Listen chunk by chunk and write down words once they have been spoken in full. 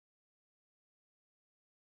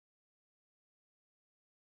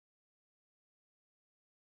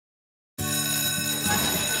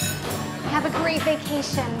great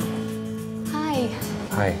vacation. Hi.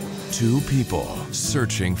 Hi. Two people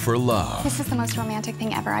searching for love. This is the most romantic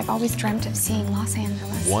thing ever. I've always dreamt of seeing Los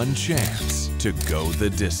Angeles. One chance to go the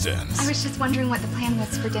distance. I was just wondering what the plan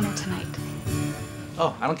was for dinner tonight.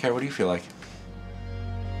 Oh, I don't care. What do you feel like?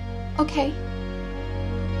 Okay.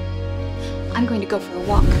 I'm going to go for a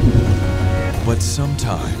walk. But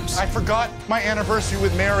sometimes I forgot my anniversary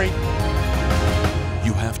with Mary.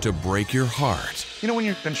 you have to break your heart You know when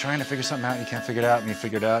you've been trying to figure something out and you can't figure it out and you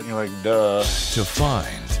figure it out and you're like, duh. to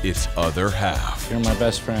find its other half. You're my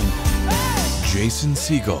best friend. Jason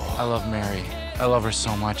Segel, I love Mary. I love her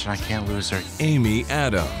so much and I can't lose her. Amy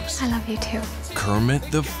Adams, I love you too. Kermit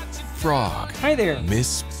the Frog. Hi there.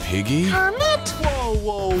 Miss Piggy. Kermit? Whoa,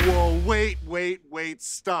 whoa, whoa. Wait,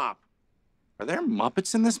 stop. Are there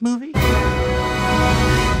Muppets in this movie?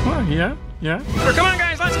 Oh, yeah. Oh, come on,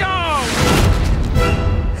 guys, let's go!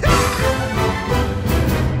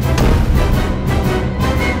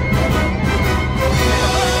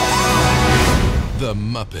 The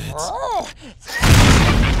Muppets.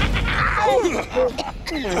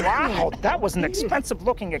 Wow, that was an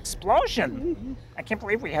expensive-looking explosion. I can't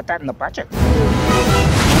believe we had that in the budget.